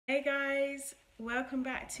Hey guys, welcome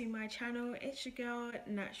back to my channel. It's your girl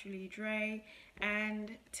Naturallydre,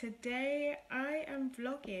 and today I am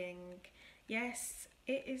vlogging. Yes,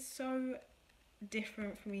 it is so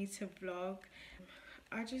different for me to vlog.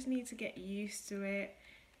 I just need to get used to it,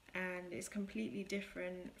 and it's completely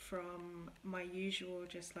different from my usual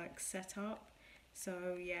just like setup.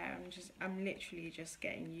 So yeah, I'm literally just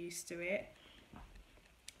getting used to it.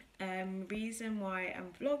 Reason why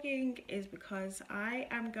I'm vlogging is because I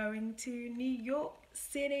am going to New York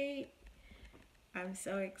City. I'm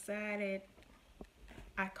so excited.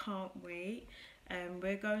 I can't wait.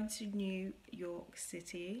 We're going to New York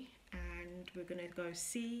City and we're gonna go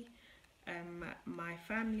see my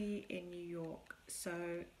family in New York.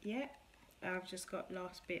 So yeah, I've just got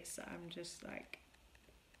last bits that I'm just like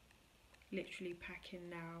literally packing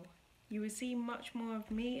now. You will see much more of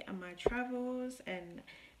me and my travels and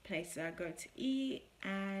places I go to eat,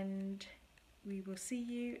 and we will see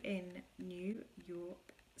you in New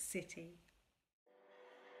York City.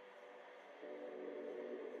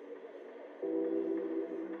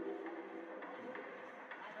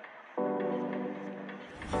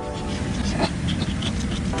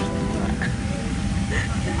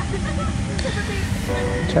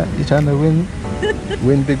 You trying to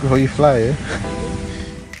win big before you fly, eh?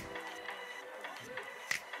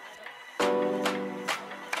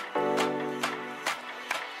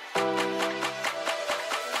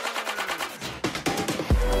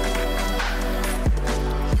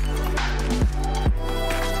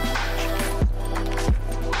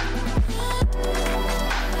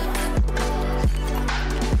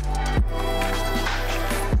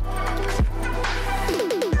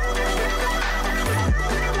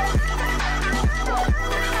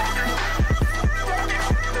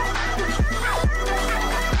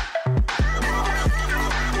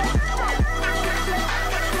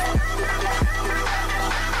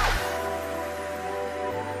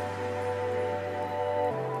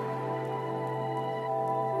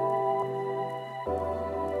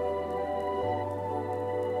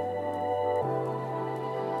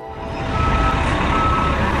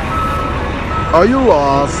 Are you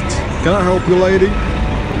lost? Can I help you, lady?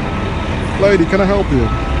 Lady, can I help you?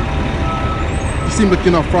 You seem like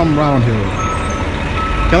you're not from around here.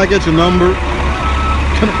 Can I get your number?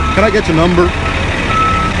 Can I get your number?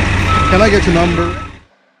 Can I get your number?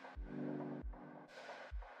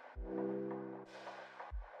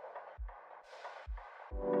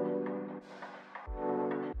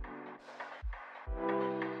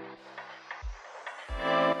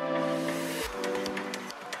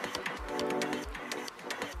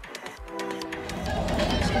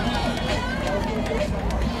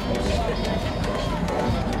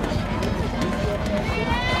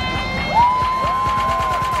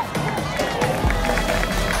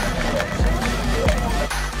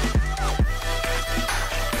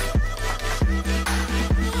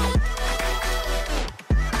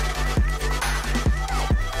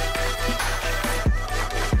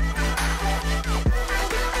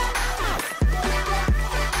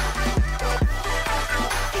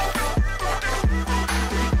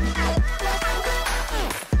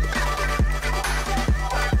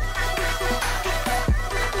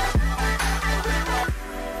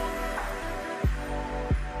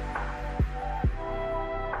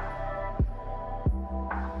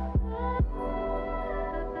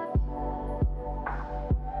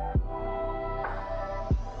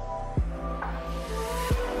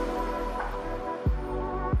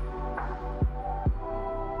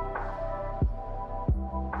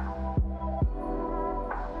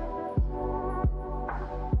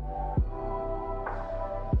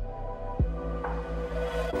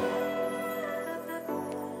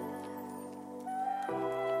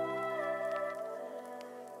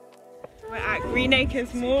 We're at Green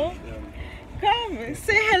Acres Mall. Come,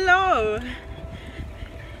 say hello.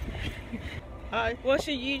 Hi. What's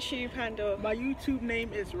your YouTube handle? My YouTube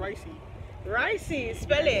name is Ricey. Ricey,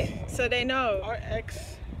 spell it so they know.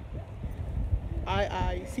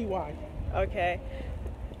 RXIICY. Okay,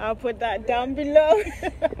 I'll put that down below.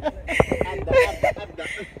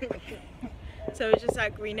 So we're just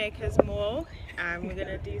at Green Acres Mall and we're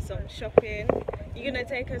gonna do some shopping. You're gonna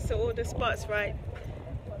take us to all the spots, right?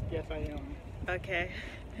 Yes, I am. Okay.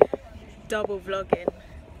 Double vlogging.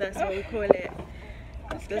 That's what we call it.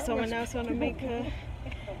 Does someone else want to make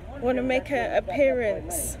a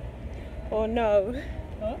appearance? Or no?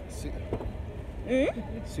 Huh?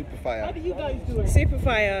 Super fire. How do you guys do it? Super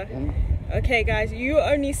fire. Okay guys, you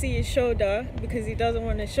only see his shoulder because he doesn't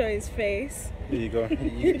want to show his face. There you go.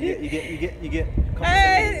 You get.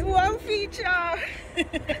 Hey, one feature.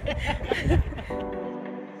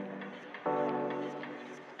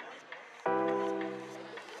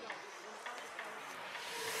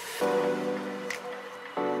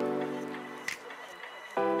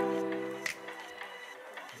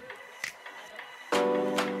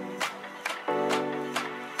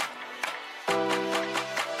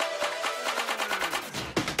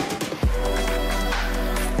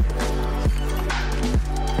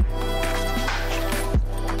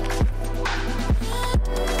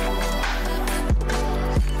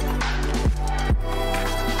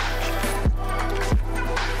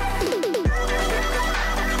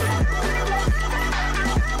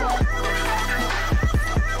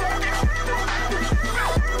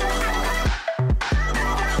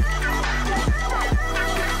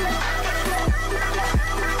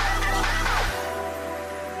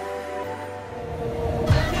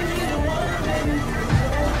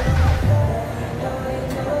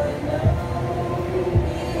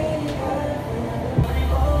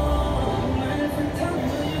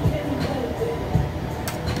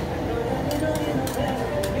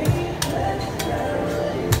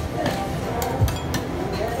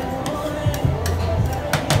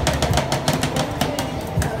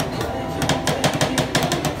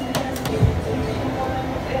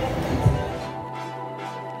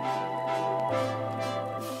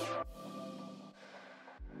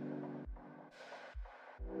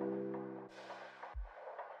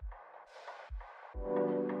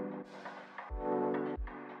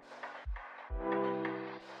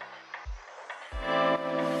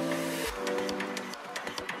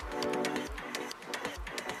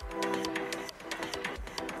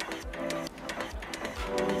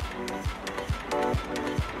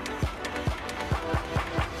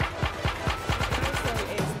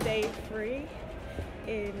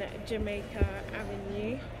 in Jamaica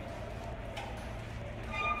Avenue.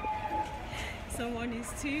 Someone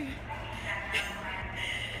is too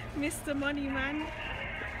Mr. Money Man.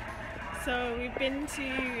 So we've been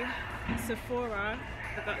to Sephora.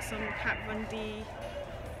 I got some Kat Von D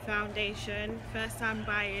foundation. First time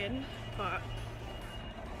buying, but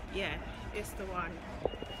yeah, it's the one.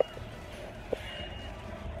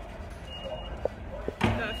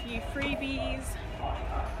 Got a few freebies.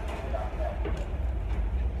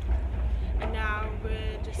 And now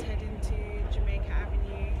we're just heading to Jamaica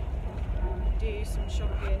Avenue, do some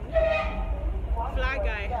shopping. Fly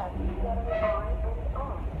guy.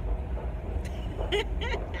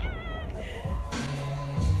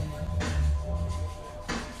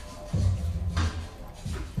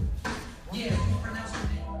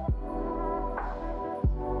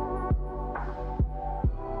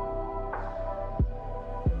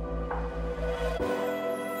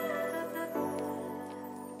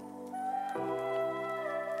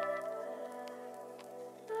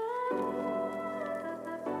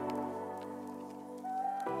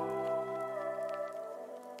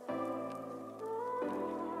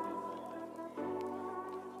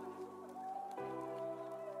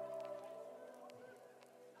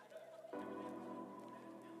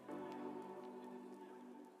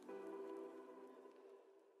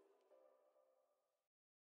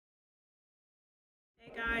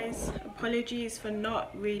 Hey guys, apologies for not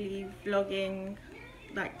really vlogging,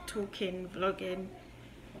 like talking, vlogging.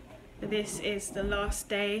 This is the last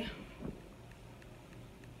day.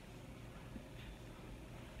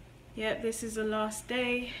 Yep, this is the last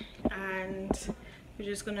day and we're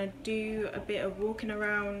just gonna do a bit of walking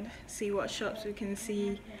around, see what shops we can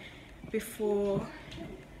see before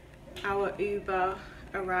our Uber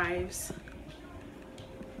arrives.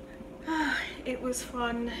 It was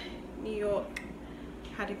fun, New York.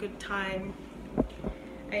 Had a good time,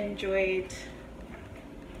 enjoyed.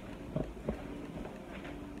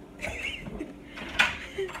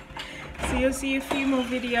 So you'll see a few more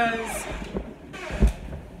videos.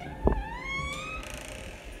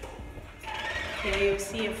 Yeah, you'll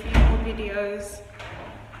see a few more videos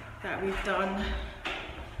that we've done.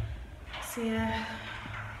 So yeah,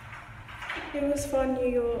 it was fun, New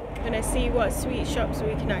York. I'm gonna see what sweet shops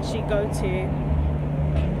we can actually go to.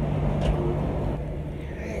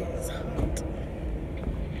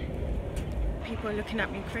 People are looking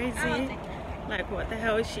at me crazy, like what the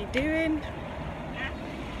hell is she doing?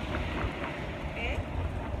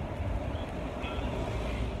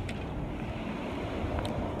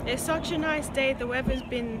 It's such a nice day, the weather's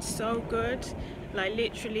been so good, like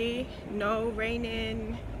literally no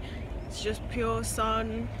raining, it's just pure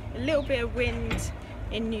sun, a little bit of wind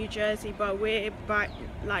in New Jersey, but we're by,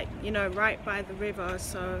 like, you know, right by the river,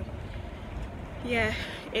 so yeah,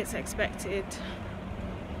 it's expected.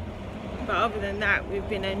 But other than that, we've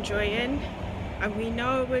been enjoying, and we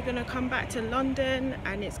know we're gonna come back to London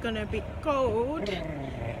and it's gonna be cold,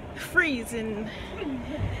 freezing,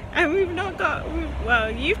 and we've not got,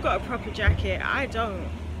 well, you've got a proper jacket, I don't.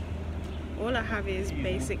 All I have is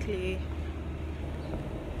basically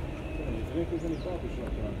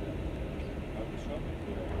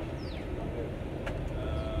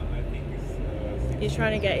he's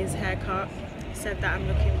trying to get his hair cut. He said that I'm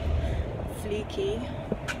looking fleeky.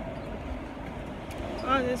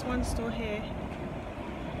 Oh, there's one store here.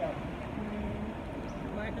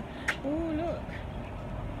 Oh, look.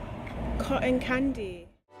 Cotton candy.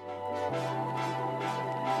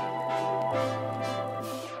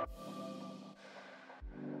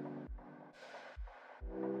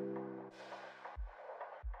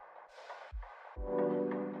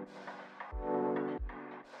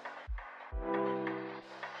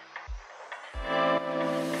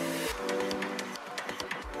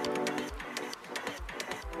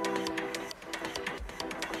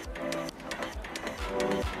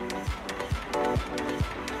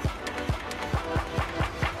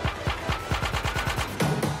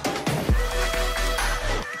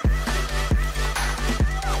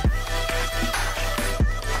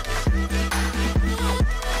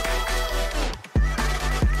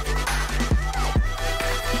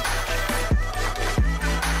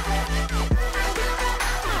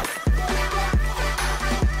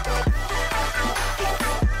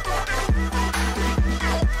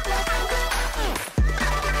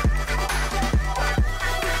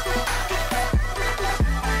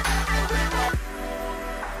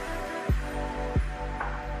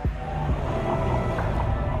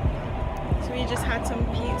 Just had some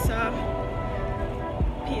pizza.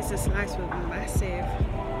 Pizza slice was massive.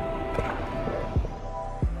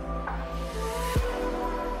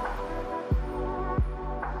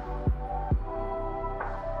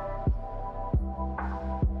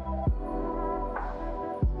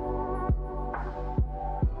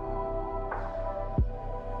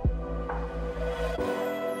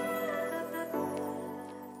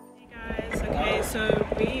 So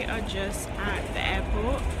we are just at the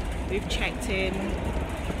airport. We've checked in.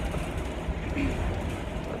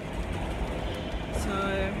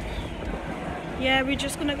 So yeah, we're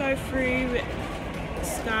just gonna go through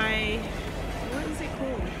Sky, what is it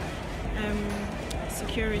called?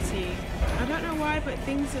 Security. I don't know why, but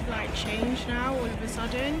things have like changed now all of a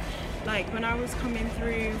sudden. Like when I was coming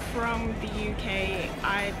through from the UK,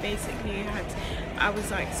 I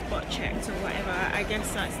was like spot checked or whatever. I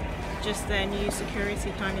guess that's just their new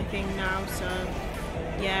security kind of thing now. So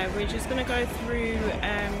yeah, we're just gonna go through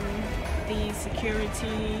the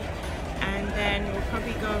security, and then we'll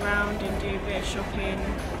probably go around and do a bit of shopping,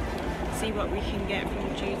 see what we can get from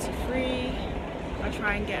duty free. I'll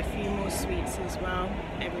try and get a few more sweets as well.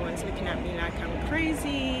 Everyone's looking at me like I'm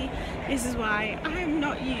crazy. This is why I'm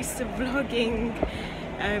not used to vlogging.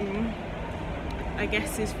 I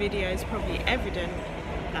guess this video is probably evident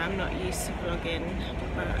that I'm not used to vlogging,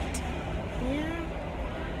 but yeah.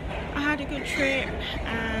 I had a good trip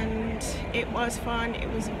and it was fun, it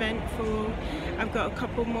was eventful. I've got a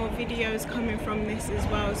couple more videos coming from this as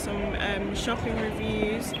well, some shopping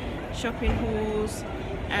reviews, shopping hauls,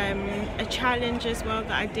 a challenge as well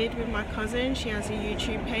that I did with my cousin. She has a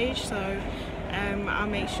YouTube page, so I'll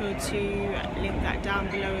make sure to link that down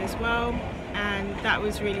below as well, and that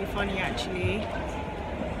was really funny actually.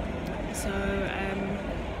 So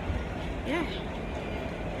yeah,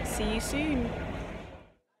 see you soon.